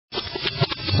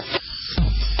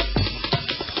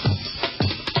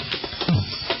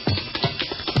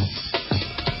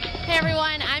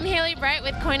Bright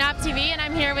with CoinOpTV, and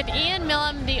I'm here with Ian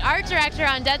Millam, the art director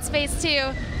on Dead Space 2.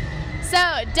 So,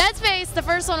 Dead Space, the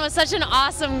first one was such an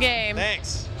awesome game.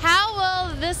 Thanks. How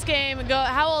will this game go,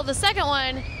 how will the second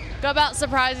one go about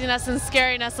surprising us and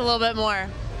scaring us a little bit more?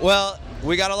 Well,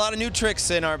 we got a lot of new tricks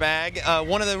in our bag.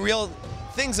 One of the real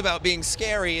things about being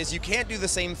scary is you can't do the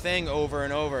same thing over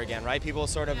and over again, right? People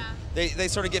sort of, they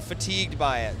sort of get fatigued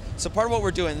by it. So part of what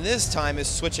we're doing this time is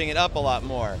switching it up a lot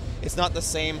more. It's not the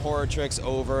same horror tricks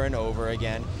over and over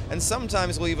again. And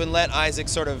sometimes we'll even let Isaac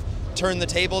sort of turn the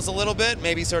tables a little bit,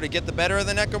 maybe sort of get the better of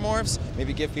the necromorphs,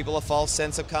 maybe give people a false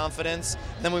sense of confidence.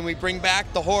 And then when we bring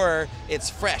back the horror, it's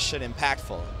fresh and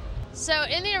impactful. So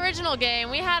in the original game,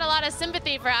 we had a lot of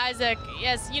sympathy for Isaac.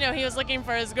 Yes, you know, he was looking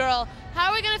for his girl. How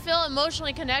are we going to feel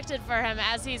emotionally connected for him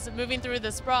as he's moving through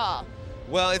the sprawl?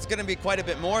 Well, it's going to be quite a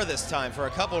bit more this time for a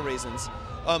couple of reasons.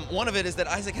 One of it is that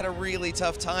Isaac had a really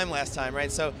tough time last time,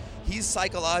 right? So he's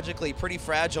psychologically pretty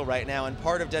fragile right now, and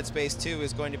part of Dead Space 2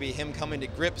 is going to be him coming to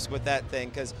grips with that thing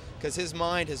because his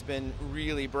mind has been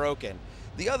really broken.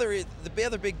 The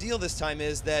other big deal this time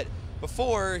is that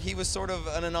before, he was sort of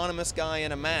an anonymous guy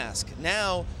in a mask.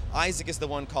 Now, Isaac is the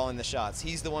one calling the shots.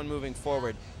 He's the one moving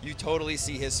forward. You totally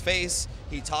see his face.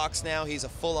 He talks now. He's a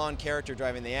full-on character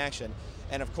driving the action.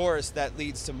 And of course, that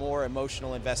leads to more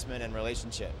emotional investment and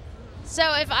relationship.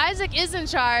 So if Isaac is in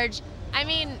charge, I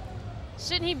mean,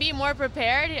 shouldn't he be more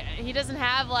prepared? He doesn't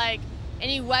have, like,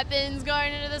 any weapons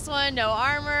going into this one, no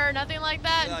armor, nothing like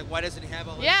that. Yeah, like, why doesn't he have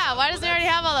all that stuff? stuff? Why doesn't he already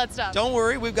have all that stuff? Don't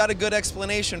worry, we've got a good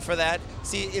explanation for that.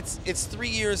 See, it's 3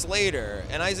 years later,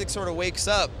 and Isaac sort of wakes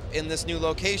up in this new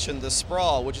location, the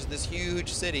Sprawl, which is this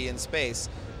huge city in space.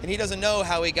 And he doesn't know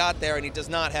how he got there, and he does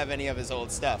not have any of his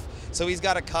old stuff. So he's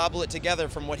got to cobble it together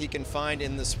from what he can find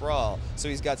in the Sprawl. So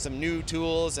he's got some new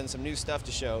tools and some new stuff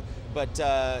to show. But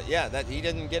yeah, he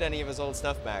didn't get any of his old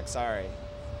stuff back, sorry.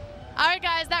 All right,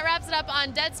 guys, that wraps it up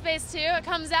on Dead Space 2. It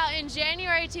comes out in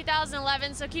January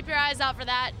 2011, so keep your eyes out for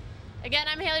that. Again,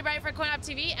 I'm Haley Bright for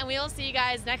CoinOpTV, and we will see you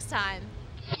guys next time.